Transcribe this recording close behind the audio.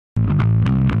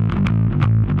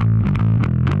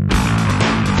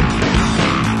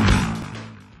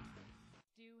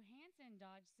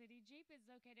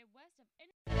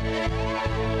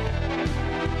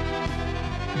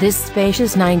This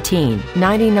spacious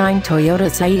 1999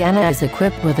 Toyota Sienna is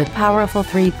equipped with a powerful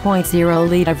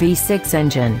 3.0-liter V6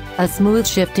 engine, a smooth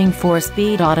shifting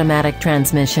 4-speed automatic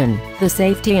transmission, the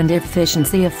safety and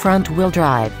efficiency of front-wheel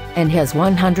drive, and has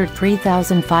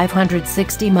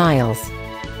 103,560 miles.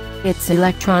 Its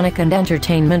electronic and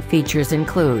entertainment features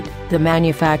include the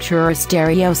manufacturer's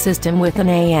stereo system with an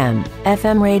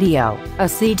AM/FM radio, a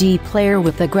CD player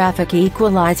with a graphic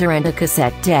equalizer and a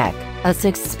cassette deck, a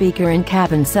 6-speaker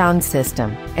in-cabin sound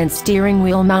system, and steering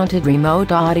wheel-mounted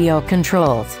remote audio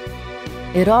controls.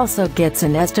 It also gets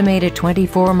an estimated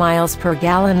 24 miles per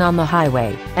gallon on the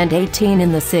highway, and 18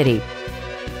 in the city.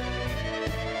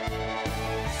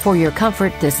 For your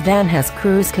comfort, this van has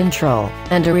cruise control,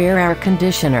 and a rear air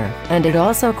conditioner, and it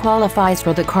also qualifies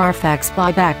for the Carfax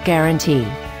buyback guarantee.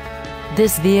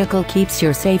 This vehicle keeps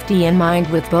your safety in mind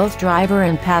with both driver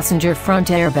and passenger front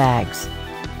airbags.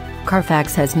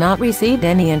 Carfax has not received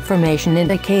any information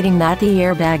indicating that the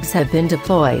airbags have been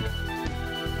deployed.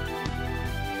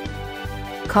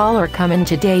 Call or come in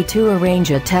today to arrange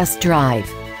a test drive.